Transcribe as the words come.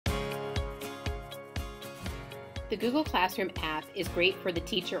The Google Classroom app is great for the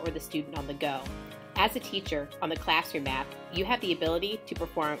teacher or the student on the go. As a teacher, on the Classroom app, you have the ability to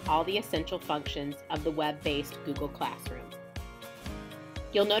perform all the essential functions of the web-based Google Classroom.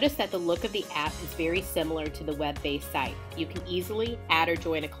 You'll notice that the look of the app is very similar to the web-based site. You can easily add or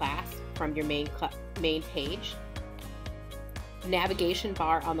join a class from your main page. The navigation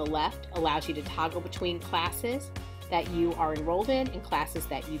bar on the left allows you to toggle between classes that you are enrolled in and classes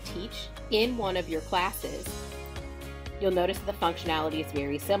that you teach in one of your classes. You'll notice that the functionality is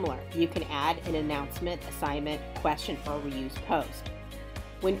very similar. You can add an announcement, assignment, question, or reuse post.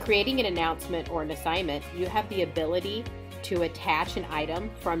 When creating an announcement or an assignment, you have the ability to attach an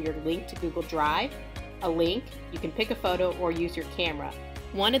item from your link to Google Drive, a link, you can pick a photo or use your camera.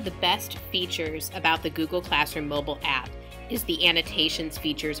 One of the best features about the Google Classroom mobile app is the annotations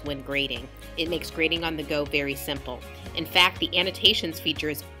features when grading. It makes grading on the go very simple. In fact, the annotations feature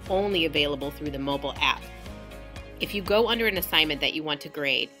is only available through the mobile app. If you go under an assignment that you want to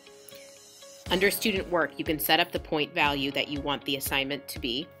grade, under student work, you can set up the point value that you want the assignment to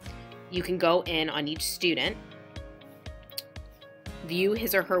be. You can go in on each student, view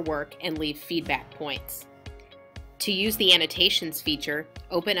his or her work, and leave feedback points. To use the annotations feature,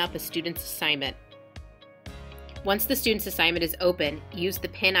 open up a student's assignment. Once the student's assignment is open, use the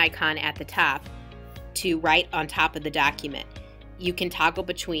pin icon at the top to write on top of the document. You can toggle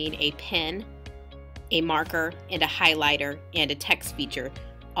between a pen, a marker, and a highlighter, and a text feature,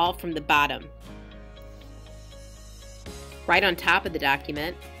 all from the bottom. Write on top of the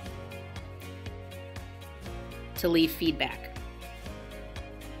document to leave feedback.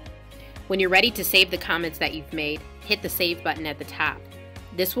 When you're ready to save the comments that you've made, hit the Save button at the top.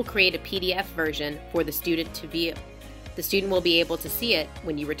 This will create a PDF version for the student to view. The student will be able to see it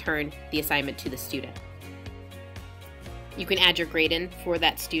when you return the assignment to the student. You can add your grade in for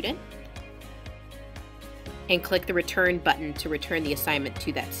that student and click the Return button to return the assignment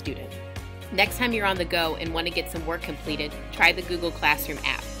to that student. Next time you're on the go and want to get some work completed, try the Google Classroom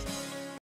app.